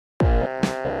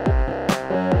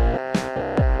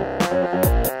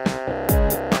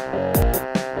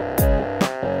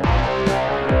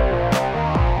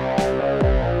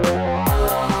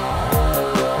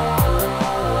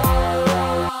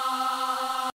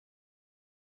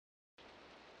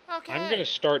Okay. I'm gonna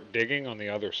start digging on the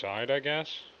other side, I guess.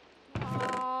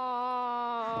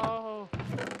 Oh.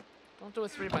 Don't do a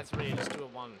 3x3, just do a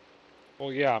 1.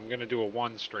 Well, yeah, I'm gonna do a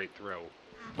 1 straight through.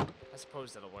 I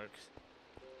suppose that'll work.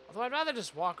 Although I'd rather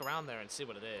just walk around there and see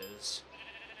what it is.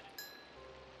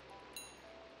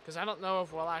 Because I don't know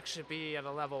if we'll actually be at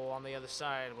a level on the other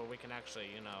side where we can actually,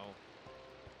 you know,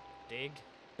 dig.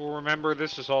 Well, remember,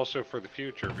 this is also for the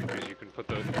future, because you can put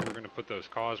those, we're gonna put those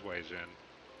causeways in.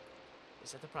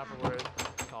 Is that the proper word?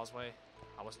 Causeway?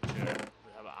 I wasn't sure.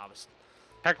 I was...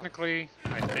 Technically,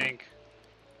 I think...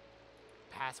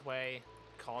 Pathway?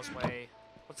 Causeway?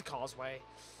 What's a causeway?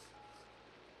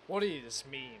 What is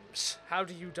memes? How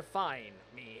do you define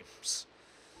memes?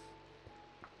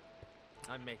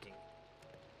 I'm making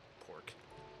pork.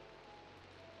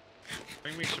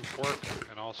 Bring me some pork,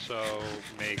 and also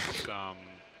make some...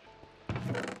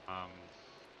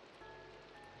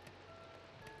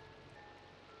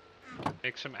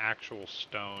 make some actual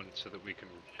stone so that we can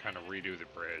kind of redo the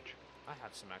bridge. I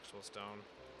have some actual stone.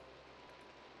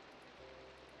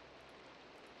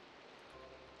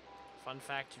 Fun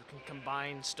fact, you can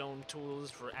combine stone tools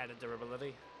for added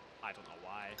durability. I don't know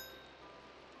why.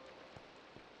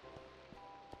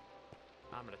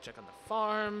 I'm gonna check on the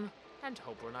farm and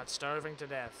hope we're not starving to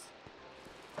death.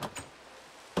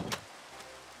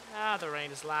 Ah, the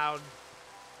rain is loud.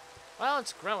 Well,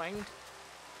 it's growing.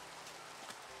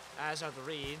 As are the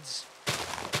reeds.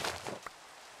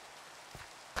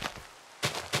 I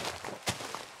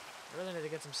really need to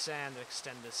get some sand to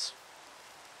extend this.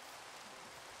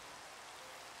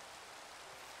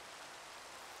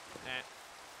 Eh.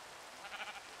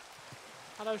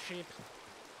 Hello, sheep.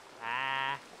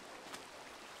 Ah.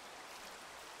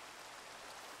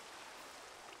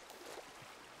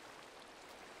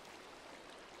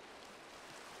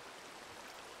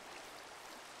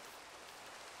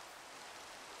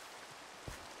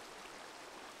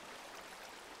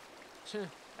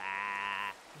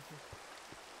 Bah.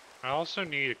 I also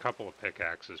need a couple of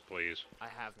pickaxes, please. I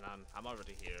have none. I'm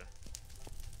already here.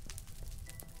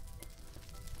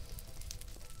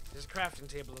 There's a crafting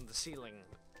table in the ceiling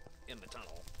in the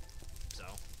tunnel, so.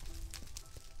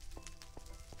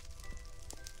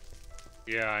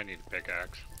 Yeah, I need a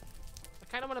pickaxe. I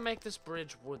kind of want to make this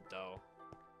bridge wood, though.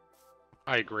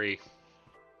 I agree.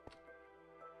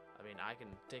 I mean, I can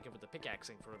take it with the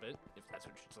pickaxing for a bit, if that's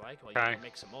what you'd like, while Okay. you can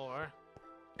make some more.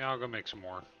 Yeah, I'll go make some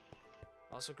more.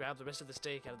 Also grab the rest of the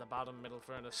steak out of the bottom middle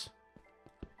furnace.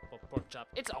 Or pork chop.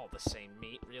 It's all the same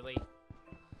meat, really.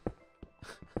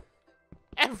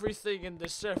 Everything in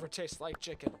this server tastes like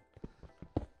chicken.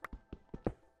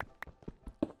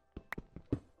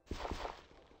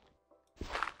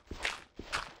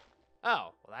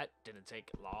 Oh, well that didn't take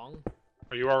long.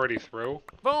 Are you already through?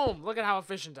 Boom! Look at how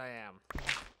efficient I am.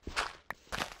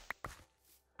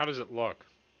 How does it look?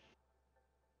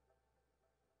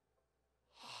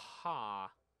 Ha.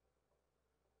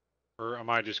 Or am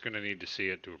I just gonna need to see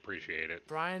it to appreciate it?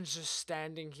 Brian's just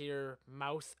standing here,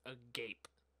 mouth agape.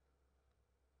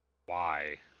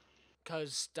 Why?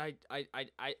 Cause I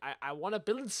want to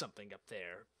build something up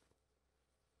there,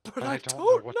 but I I don't don't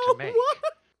know what to make. what.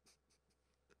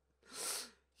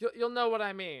 You'll know what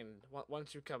I mean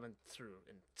once you come in through.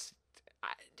 And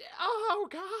oh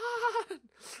God!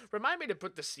 Remind me to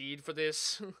put the seed for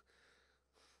this.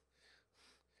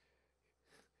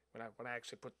 When I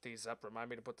actually put these up, remind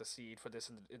me to put the seed for this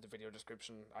in the video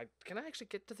description. Can I actually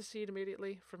get to the seed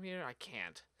immediately from here? I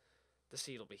can't. The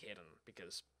seed will be hidden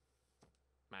because,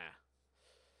 meh.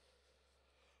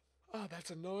 Oh,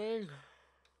 that's annoying.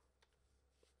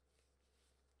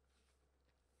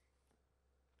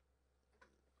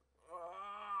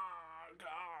 Oh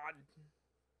God.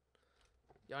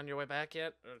 You on your way back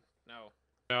yet? Or no.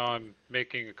 No, I'm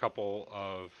making a couple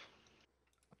of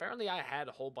Apparently, I had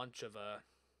a whole bunch of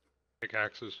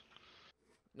pickaxes.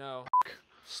 No.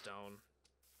 Stone.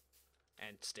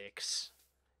 And sticks.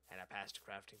 And I passed a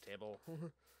crafting table.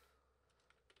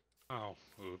 Oh,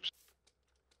 oops.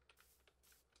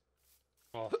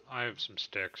 Well, I have some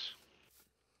sticks.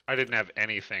 I didn't have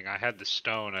anything. I had the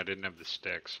stone, I didn't have the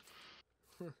sticks.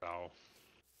 So.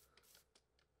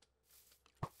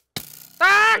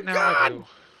 Ah, But now I God! do.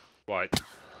 What?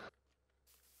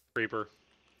 Creeper.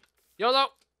 YOLO!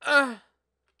 Oh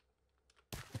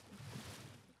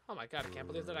my God, I can't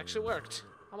believe that actually worked.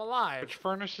 I'm alive. Which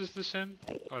furnace is this in?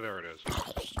 Oh, there it is.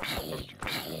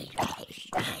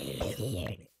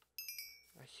 I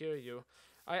hear you.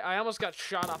 I almost got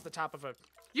shot off the top of a...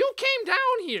 You came down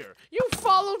here! You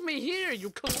followed me here, you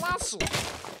colossal!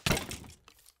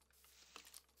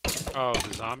 Oh,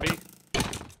 the zombie?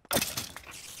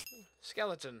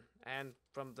 Skeleton, and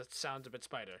from the sounds of it,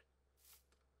 spider.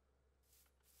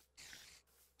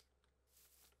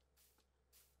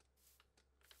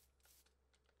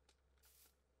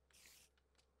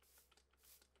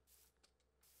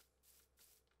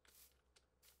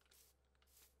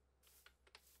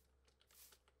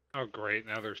 Oh, great.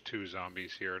 Now there's 2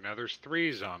 zombies here. Now there's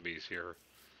 3 zombies here.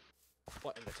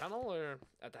 What, in the tunnel or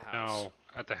at the house? No,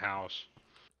 at the house.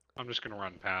 I'm just gonna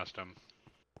run past them.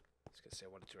 I was gonna say,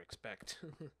 what did you expect?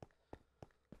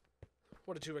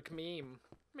 What did you meme?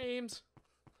 Memes.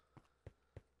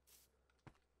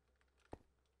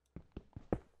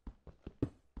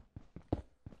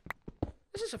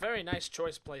 This is a very nice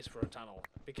choice place for a tunnel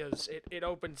because it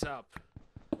opens up.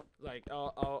 Like,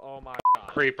 oh my god.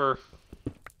 Creeper.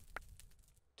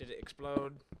 Did it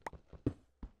explode?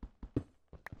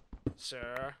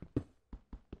 Sir?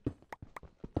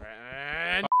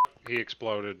 Brenton? He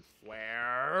exploded.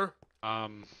 Where?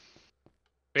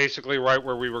 Basically right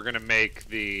where we were gonna make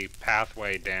the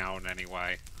pathway down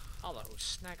anyway. Hello,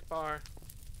 snack bar.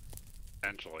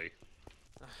 Essentially.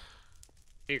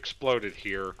 He exploded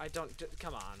here. I don't.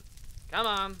 Come on. Come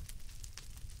on.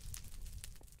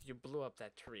 You blew up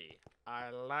that tree. I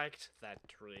liked that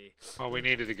tree. Well, we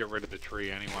needed to get rid of the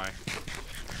tree anyway.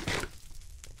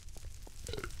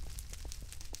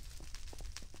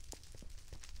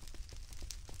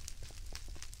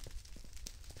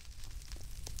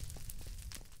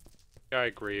 Yeah, I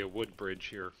agree. A wood bridge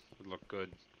here would look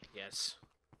good. Yes.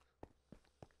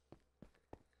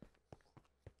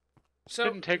 It So.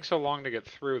 didn't take so long to get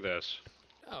through this.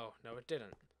 Oh no, it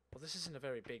didn't. Well, this isn't a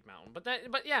very big mountain,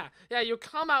 but yeah, you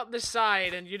come out this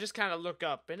side and you just kind of look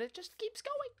up, and it just keeps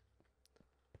going.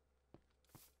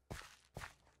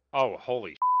 Oh,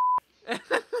 holy! I don't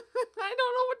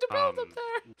know what to build up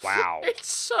there. Wow.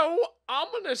 It's so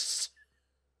ominous.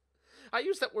 I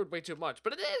use that word way too much,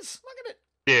 but it is. Look at it.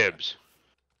 Dibs.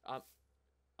 Uh.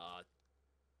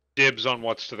 Dibs on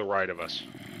what's to the right of us.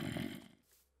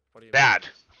 What do you That,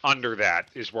 under that,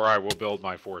 is where I will build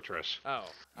my fortress. Oh,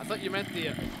 I thought you meant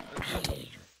the.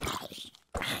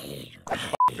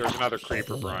 There's another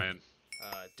creeper, Brian.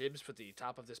 Dibs for the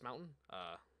top of this mountain.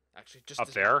 Actually, just Up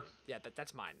this there? mountain. Yeah,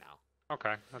 that's mine now.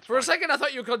 Okay, that's For a fine. second, I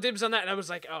thought you called dibs on that, and I was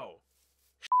like, oh.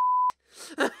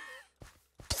 You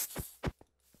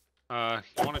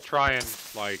want to try and,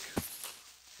 like,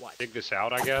 What? dig this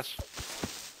out, I guess?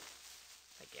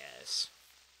 I guess.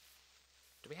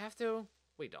 Do we have to?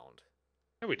 We don't.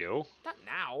 Yeah, we do. Not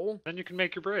now. Then you can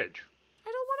make your bridge.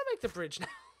 I don't want to make the bridge now.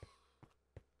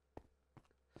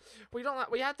 We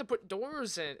don't. We have to put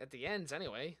doors in at the ends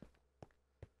anyway,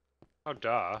 Oh,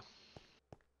 duh.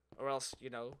 or else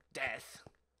death.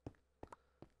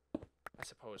 I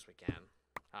suppose we can.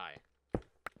 Hi.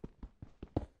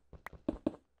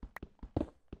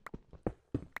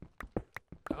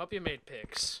 I hope you made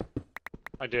picks.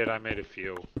 I did, I made a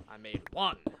few. I made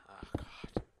one. Oh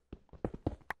god.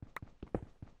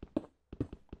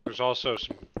 There's also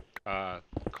some,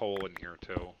 coal in here,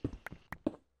 too.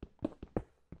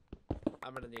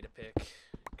 I'm gonna need a pick,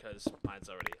 because mine's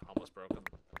already almost broken.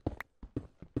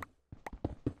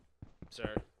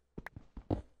 Sir.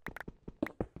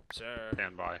 Sir.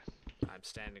 Stand by. I'm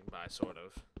standing by, sort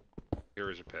of. Here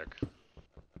is a pick.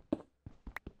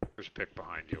 There's a pick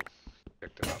behind you.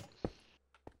 Picked it up.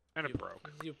 And it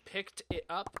broke. You picked it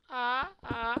up?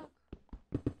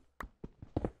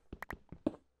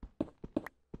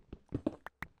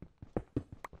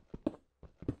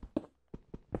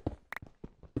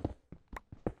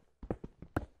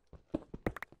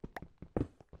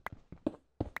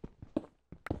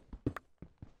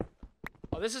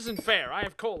 Oh, this isn't fair. I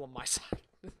have coal on my side.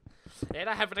 And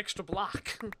I have an extra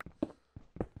block.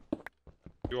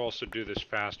 You also do this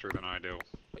faster than I do.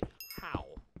 Wait, how?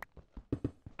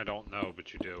 I don't know,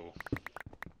 but you do.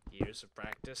 Years of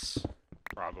practice.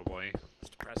 Probably. As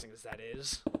depressing as that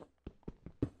is.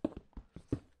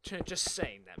 Just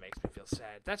saying that makes me feel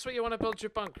sad. That's what you want to build your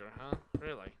bunker, huh?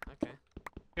 Really? Okay.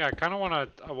 Yeah, I kind of want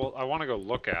to. I want to go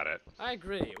look at it. I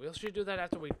agree. We should do that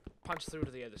after we punch through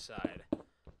to the other side.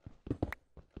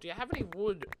 Do you have any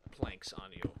wood planks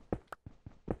on you?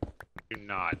 Do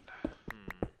not.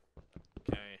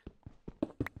 Okay.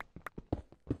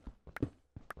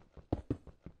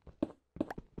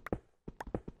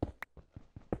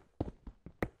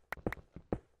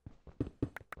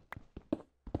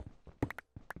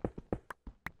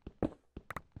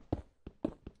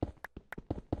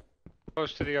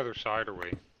 Close to the other side, are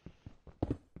we?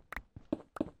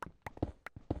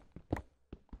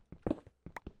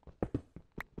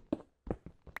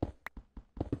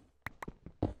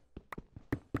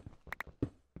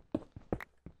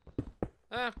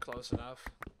 Close enough.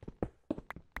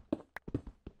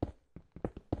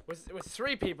 With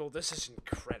 3 people, this is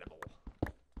incredible.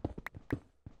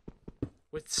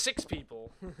 With 6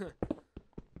 people.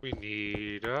 We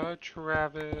need a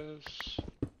Travis.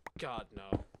 God,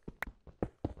 no.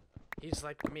 He's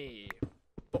like me,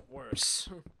 but worse.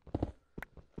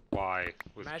 Why?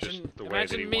 With just the way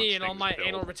that he Imagine me wants and all things my built.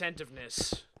 anal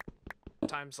retentiveness.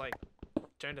 Times like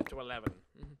turned it to 11.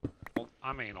 Well,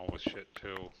 I'm anal with shit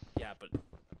too. Yeah, but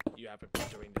you haven't been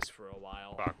doing this for a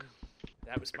while. Fuck.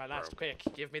 That was my last pick.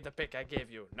 Give me the pick I gave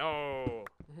you. No.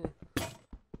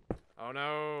 Oh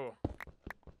no.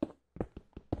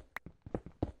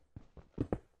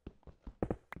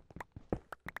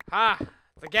 Ha! The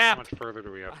How gap. much further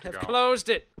do we have I to have go? closed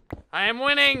it. I am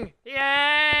winning.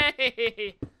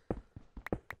 Yay!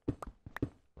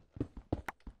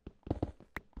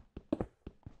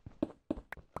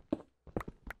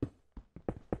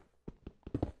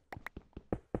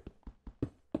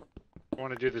 I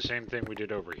want to do the same thing we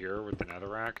did over here with the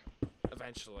netherrack.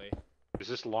 Eventually. Is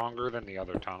this longer than the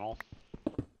other tunnel?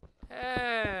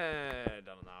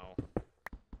 Don't know.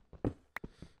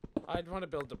 I'd want to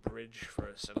build a bridge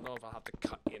first. I don't know if I'll have to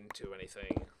cut into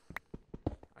anything.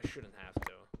 I shouldn't have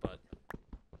to, but...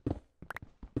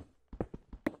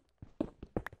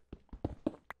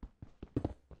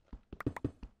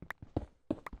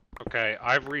 Okay,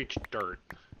 I've reached dirt.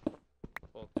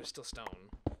 Well, there's still stone.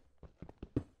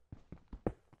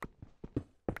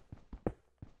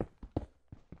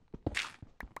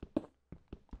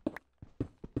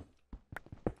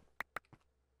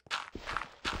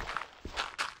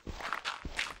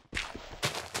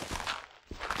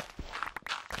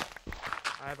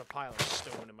 I have a pile of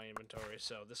stone in my inventory,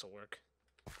 so this'll work.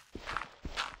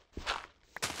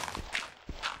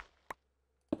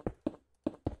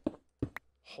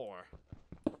 Whore.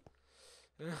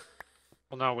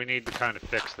 Well, no, we need to kind of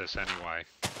fix this anyway.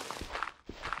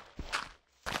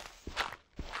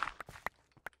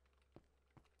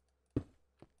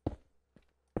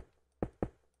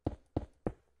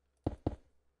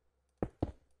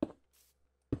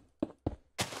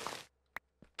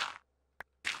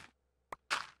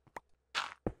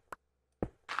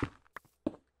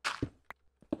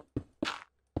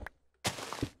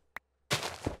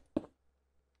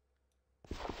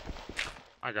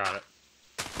 I got it.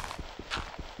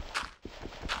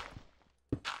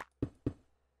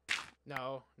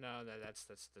 No, that's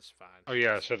fine. Oh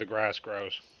yeah, so the grass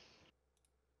grows.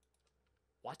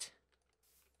 What?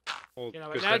 Well, You know,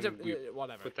 because now then we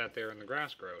whatever. put that there and the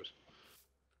grass grows.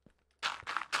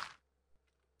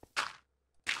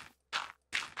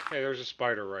 Hey, there's a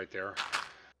spider right there.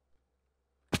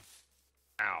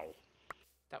 Ow.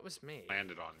 That was me.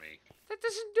 Landed on me. That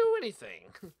doesn't do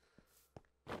anything.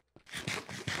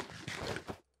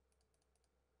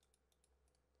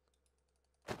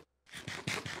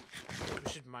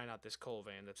 We should mine out this coal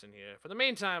vein that's in here. For the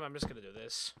meantime, I'm just gonna do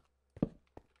this.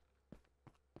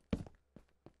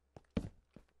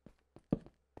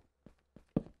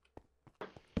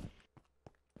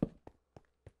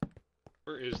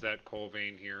 Where is that coal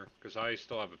vein here? Because I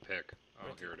still have a pick. Oh,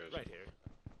 Right here it is. Right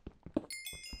here.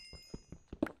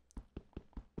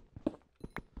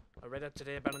 I read up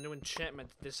today about a new enchantment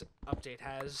this update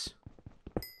has.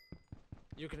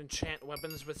 You can enchant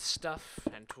weapons with stuff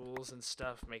and tools and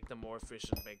stuff, make them more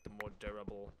efficient, make them more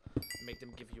durable, make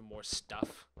them give you more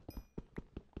stuff.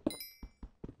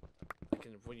 Like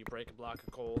when you break a block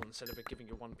of coal, instead of it giving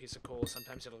you one piece of coal,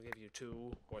 sometimes it'll give you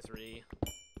 2 or 3.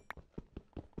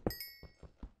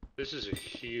 This is a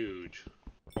huge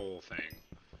coal thing.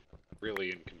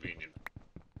 Really inconvenient.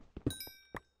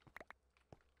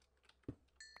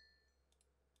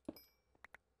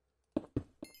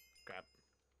 Crap.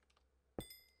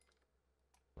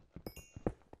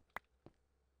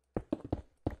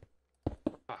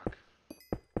 Fuck.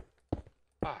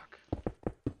 Fuck.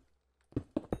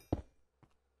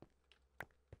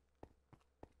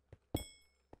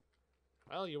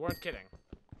 Well, you weren't kidding.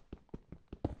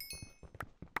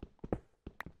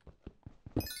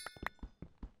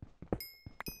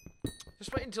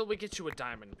 Just wait until we get you a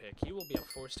diamond pick. You will be a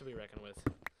force to be reckoned with.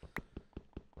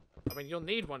 I mean, you'll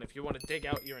need one if you want to dig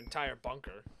out your entire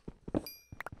bunker.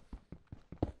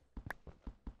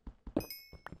 I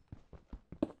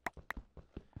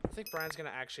think Brian's gonna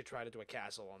actually try to do a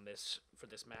castle on this, for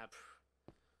this map.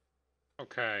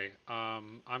 Okay,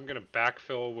 I'm gonna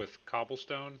backfill with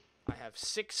cobblestone. I have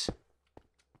 6...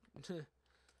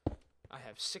 I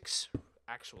have 6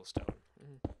 actual stone.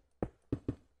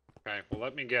 Okay, well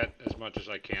let me get as much as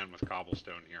I can with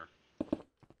cobblestone here.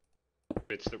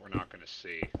 Bits that we're not gonna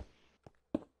see.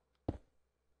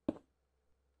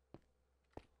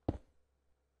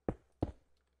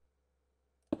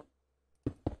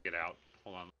 Get out.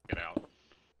 Hold on, get out.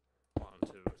 1,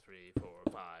 2, 3, 4,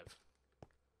 5,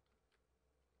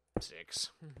 6.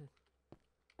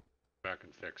 Back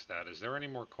and fix that. Is there any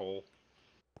more coal?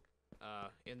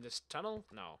 In this tunnel?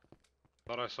 No.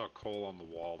 Thought I saw coal on the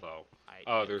wall, though.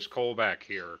 Yeah. There's coal back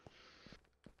here.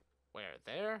 Where?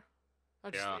 There?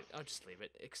 Yeah. I'll just leave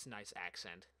it. It's a nice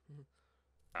accent.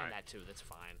 Alright. And that too, that's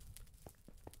fine.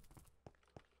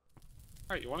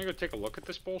 Alright, you wanna go take a look at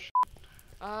this bullshit?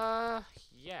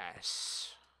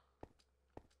 Yes.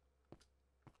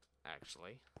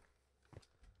 Actually,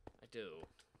 I do.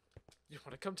 You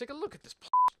wanna come take a look at this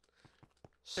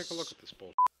Take a look at this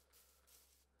bullshit.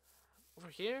 Over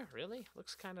here? Really?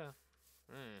 Looks kinda...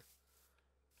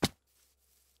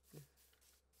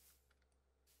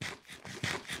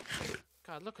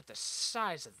 God, look at the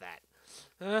size of that.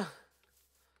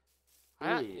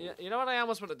 You know what I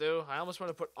almost want to do? I almost want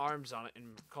to put arms on it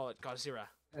and call it Godzilla.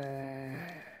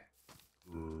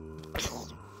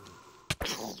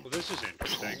 Well, this is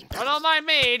interesting. Oh, don't mind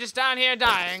me, just down here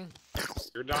dying.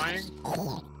 You're dying?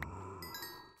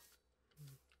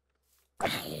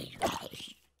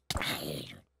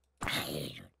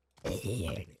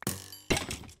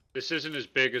 This isn't as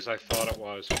big as I thought it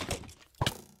was.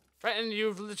 Brenton,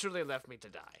 you've literally left me to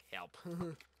die. Help.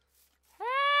 Coming.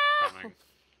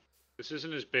 This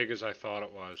isn't as big as I thought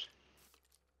it was.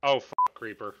 Oh, fuck,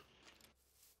 creeper.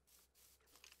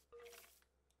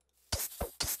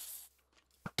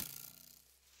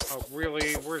 Oh,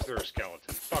 really? Where's there a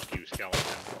skeleton? Fuck you, skeleton.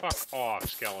 Fuck off,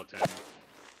 skeleton.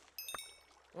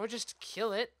 Or just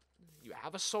kill it. You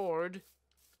have a sword.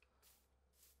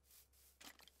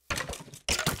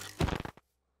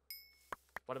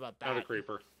 What about that? Another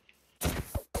creeper.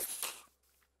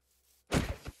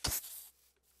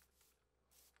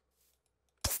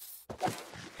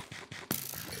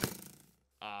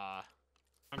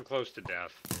 I'm close to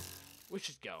death. We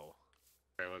should go.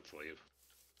 Okay, let's leave.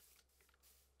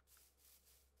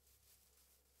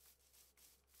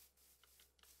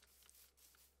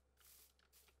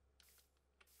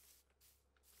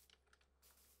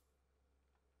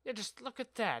 Yeah, just look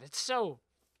at that. It's so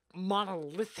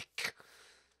monolithic.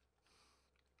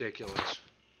 Ridiculous.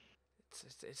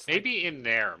 It's Maybe like, in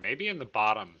there. Maybe in the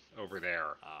bottom over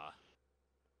there.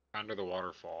 Under the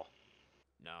waterfall.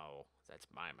 No, that's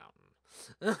my mountain.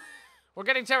 We're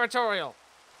getting territorial.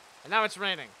 And now it's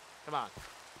raining. Come on.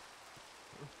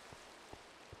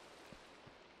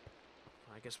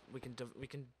 I guess we can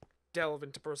delve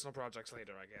into personal projects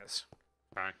later, I guess.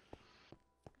 Okay.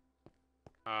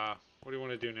 What do you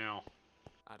want to do now?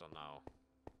 I don't know.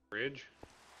 Bridge?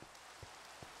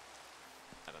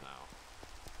 I don't know.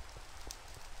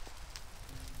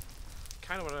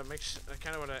 Kind of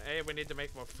want to. We need to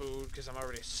make more food because I'm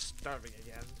already starving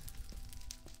again.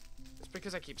 It's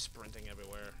because I keep sprinting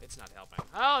everywhere. It's not helping.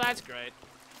 Oh, that's great.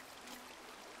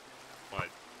 What?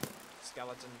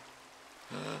 Skeleton.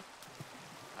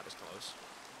 That was close.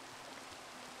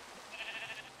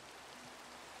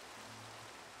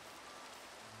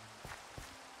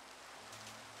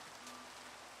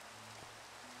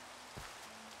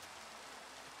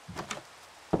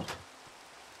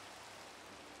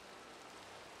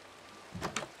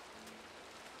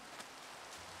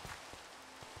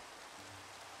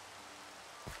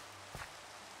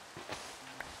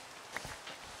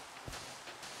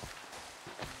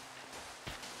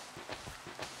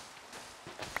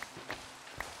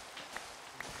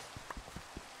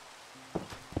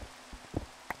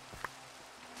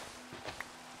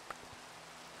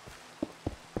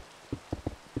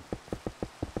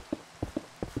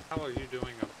 How are you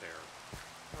doing up there?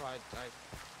 Oh, I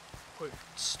put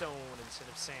stone instead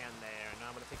of sand there. Now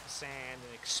I'm going to take the sand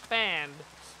and expand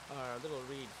our little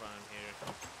reed farm here.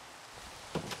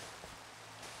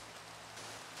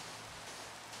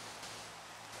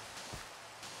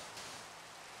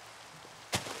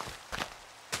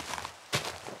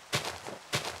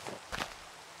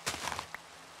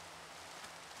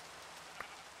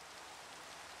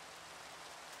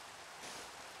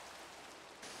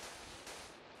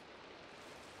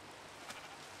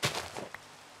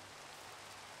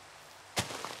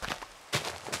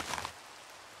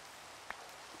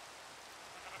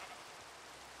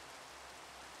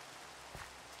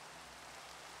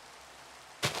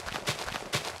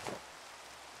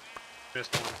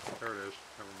 Missed one. There it is.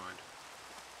 Never mind.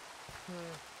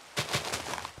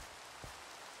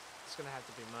 It's going to have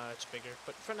to be much bigger,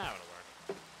 but for now it'll work.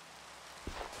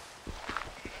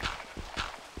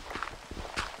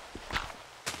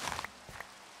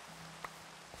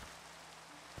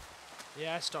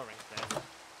 Yeah, starving to death.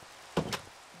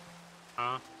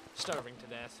 Huh? Starving to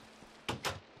death.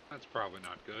 That's probably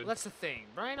not good. Well, that's the thing.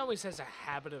 Brian always has a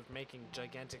habit of making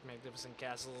gigantic, magnificent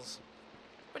castles.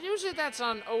 But usually that's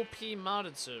on OP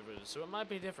modded servers, so it might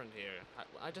be different here.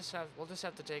 We'll just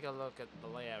have to take a look at the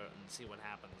layout and see what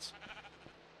happens.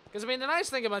 Because, I mean, the nice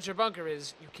thing about your bunker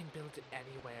is you can build it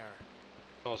anywhere.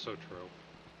 It's also true.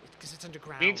 Because it's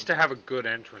underground. Needs to have a good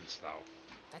entrance, though.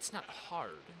 That's not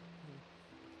hard.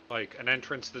 Like, an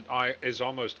entrance that is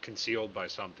almost concealed by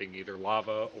something, either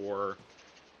lava or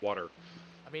water.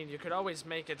 I mean, you could always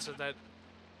make it so that...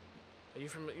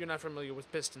 You're not familiar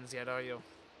with pistons yet, are you?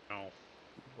 No.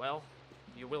 Well,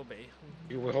 you will be.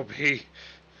 You will be.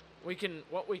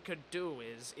 What we could do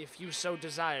is, if you so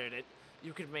desired it,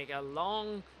 you could make a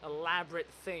long, elaborate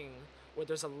thing where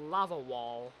there's a lava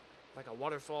wall, like a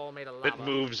waterfall made of lava. That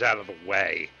moves out of the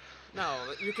way. No,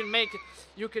 you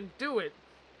can do it.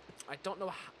 I don't know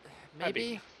how.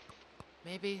 Maybe.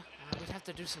 We'd have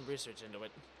to do some research into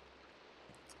it.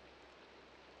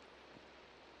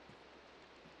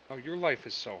 Oh, your life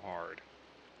is so hard.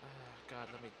 God,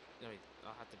 let me.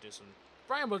 I'll have to do some.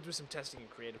 Brian will do some testing and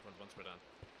creative ones once we're done.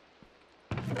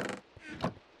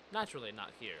 Naturally,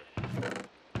 not here.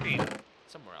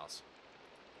 Somewhere else.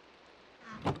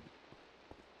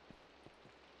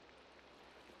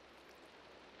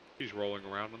 He's rolling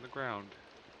around on the ground.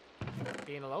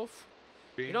 Being a loaf?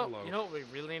 Being a loaf. You know what we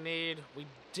really need? We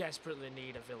desperately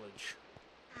need a village.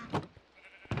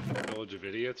 Village of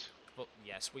idiots? Well,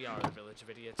 yes, we are the village of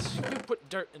idiots. You put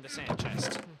dirt in the sand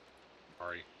chest.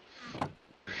 Sorry.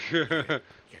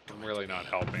 I'm really not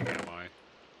helping, am I?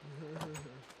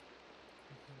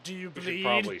 Do you bleed? You should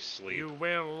probably sleep. You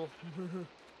will.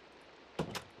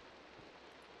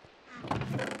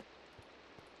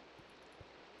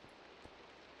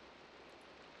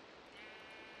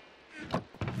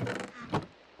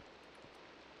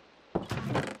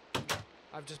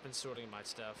 I've just been sorting my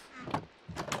stuff.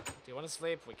 Do you want to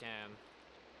sleep? We can.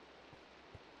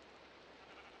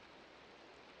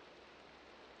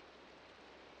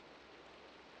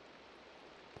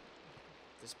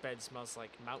 This bed smells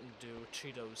like Mountain Dew,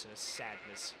 Cheetos, and a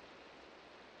sadness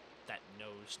that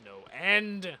knows no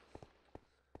end.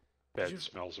 Bed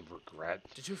smells of regret.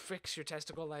 Did you fix your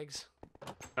testicle legs?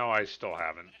 No, I still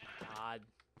haven't. God.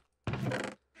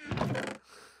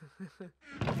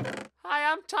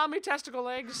 Hi, I'm Tommy Testicle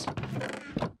Legs.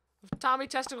 Tommy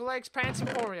Testicle Legs Pants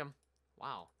Emporium.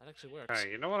 Wow, that actually works.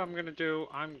 Hey, you know what I'm gonna do?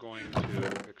 I'm going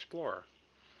to explore.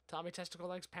 Tommy Testicle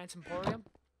Legs Pants Emporium?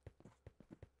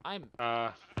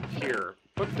 Here.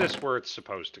 Put this where it's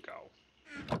supposed to go.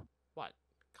 What?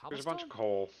 Cobblestone? There's a bunch of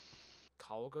coal.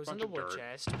 Coal goes in the wood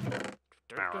chest.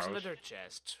 Dirt goes in the dirt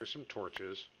chest. There's some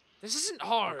torches. This isn't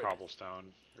hard. More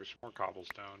cobblestone. There's some more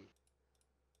cobblestone.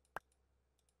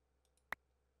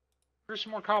 Here's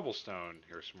some more cobblestone.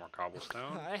 Here's some more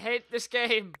cobblestone. I hate this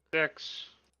game. 6.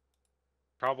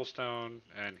 Cobblestone,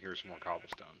 and here's some more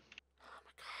cobblestone. Oh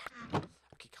my god.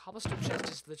 Okay, cobblestone chest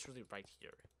is literally right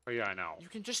here. Oh yeah, I know. You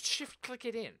can just shift-click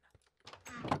it in.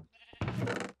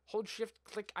 Hold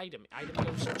shift-click item. Item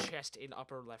goes to chest in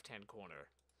upper left-hand corner.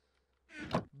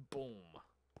 Boom.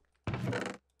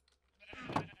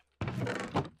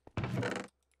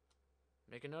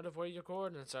 Make a note of where your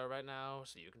coordinates are right now,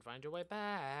 so you can find your way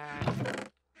back.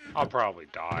 I'll probably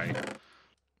die.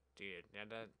 Dude, you're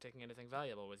not taking anything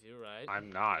valuable with you, right?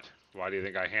 I'm not. Why do you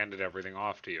think I handed everything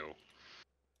off to you?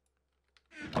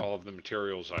 All of the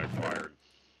materials I acquired.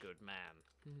 Good man.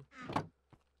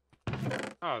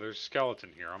 Oh, there's a skeleton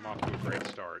here. I'm off to a great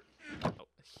start. Oh,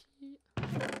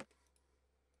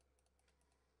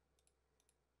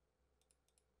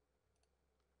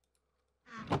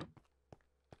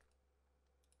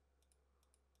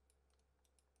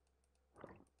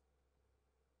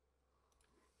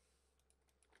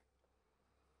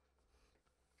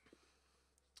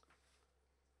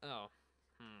 oh.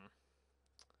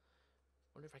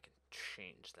 Wonder if I can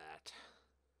change that.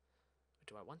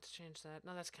 Do I want to change that?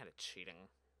 No, that's kind of cheating.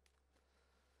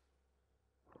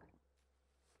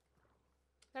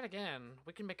 Then again,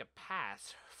 we can make a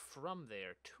path from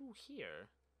there to here.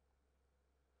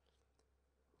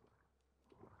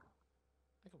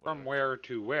 From where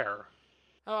to where?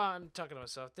 Oh, I'm talking to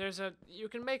myself. You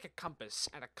can make a compass,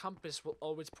 and a compass will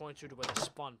always point you to where the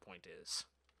spawn point is.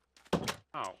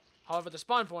 Oh. However, the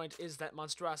spawn point is that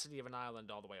monstrosity of an island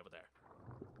all the way over there.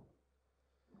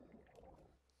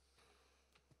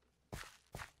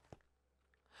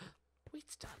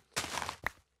 Wheat's done.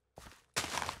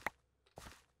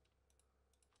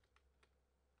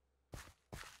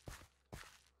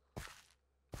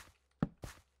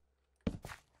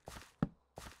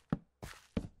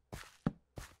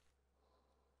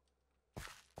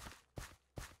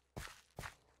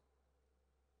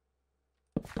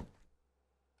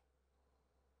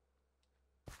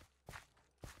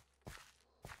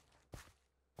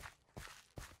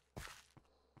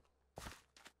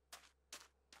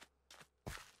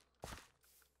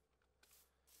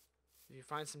 you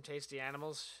find some tasty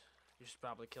animals, you should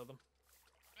probably kill them.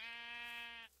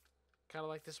 Kind of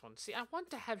like this one. See, I want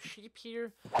to have sheep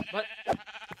here, but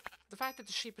the fact that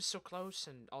the sheep is so close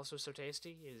and also so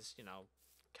tasty is, you know,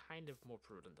 kind of more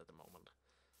prudent at the moment.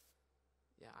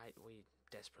 Yeah, we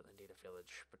desperately need a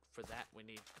village, but for that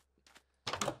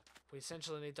we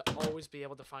essentially need to always be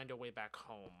able to find a way back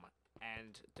home.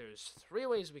 And there's 3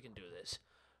 ways we can do this.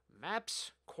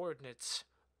 Maps, coordinates,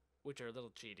 which are a little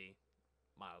cheaty,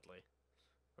 mildly.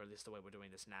 Or at least the way we're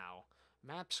doing this now.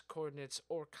 Maps, coordinates,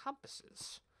 or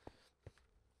compasses.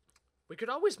 We could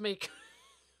always make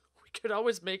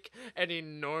an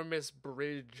enormous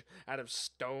bridge out of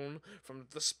stone from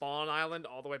the spawn island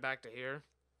all the way back to here.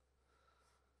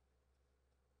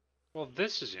 Well,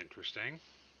 this is interesting.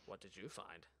 What did you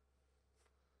find?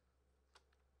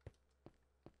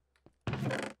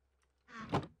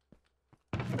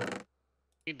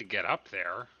 Need to get up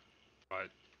there, but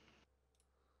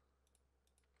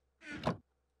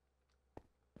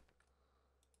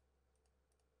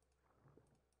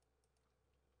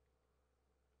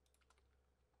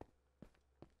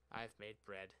I've made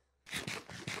bread.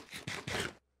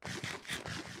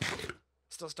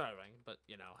 Still starving, but,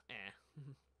 you know,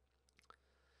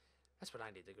 That's what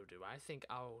I need to go do. I think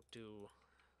I'll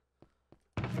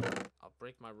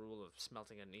break my rule of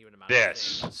smelting an even amount of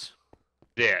things.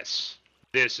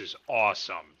 This is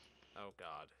awesome. Oh,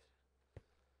 God.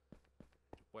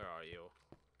 Where are you?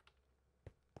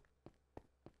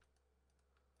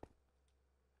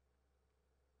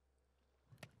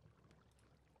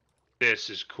 This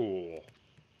is cool.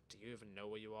 Do you even know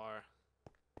where you are?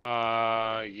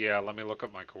 Yeah, let me look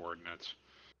up my coordinates.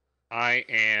 I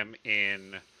am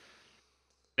in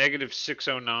negative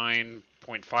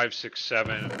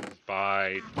 609.567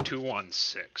 by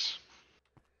 216.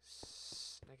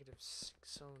 Negative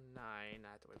 609. I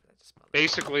have to wait for that to spell.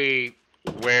 Basically,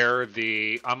 where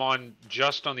I'm on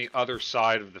just on the other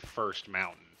side of the first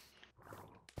mountain.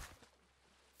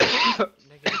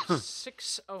 Negative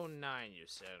 609, you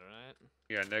said, right?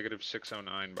 Yeah, negative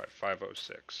 609 by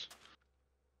 506.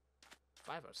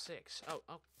 506. Oh,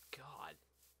 God.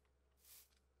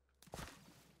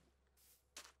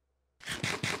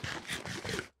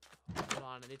 Hold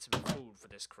on, I need some food for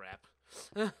this crap.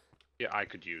 Yeah, I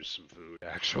could use some food,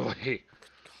 actually.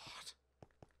 God.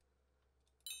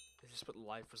 This is what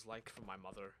life was like for my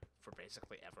mother for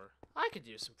basically ever. I could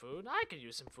use some food. I could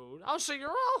use some food. Oh, so you're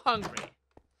all hungry.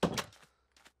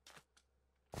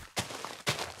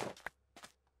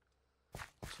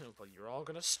 Well, you're all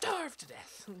gonna starve to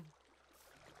death.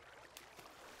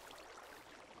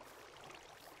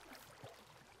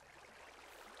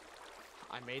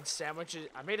 I made sandwiches.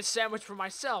 I made a sandwich for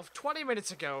myself 20 minutes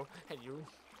ago, and you...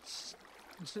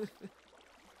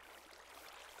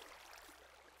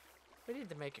 We need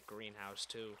to make a greenhouse,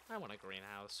 too. I want a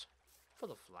greenhouse.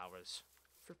 Full of flowers.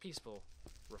 For peaceful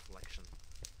reflection.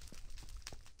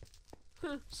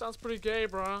 Sounds pretty gay,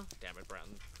 bro. Damn it,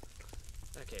 Brenton.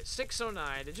 Okay,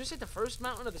 609. Did you say the first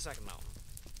mountain or the second mountain?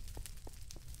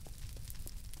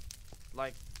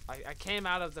 Like, I came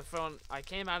out of the phone. I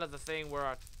came out of the thing where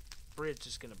our bridge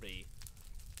is gonna be.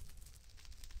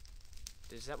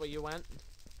 Is that where you went?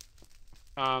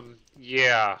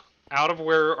 Yeah. Out of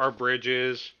where our bridge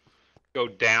is, go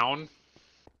down.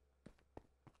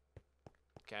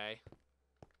 Okay.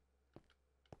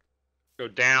 Go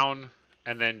down,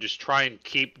 and then just try and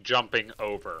keep jumping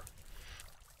over.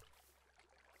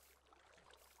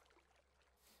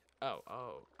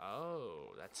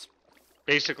 Oh, that's...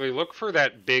 Basically, look for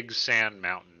that big sand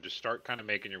mountain. Just start kind of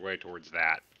making your way towards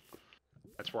that.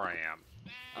 That's where I am.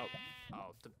 Oh,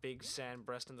 the big sand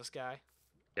breast in the sky?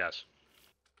 Yes.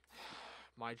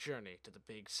 My journey to the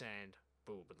big sand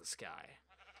boob in the sky.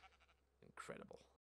 Incredible.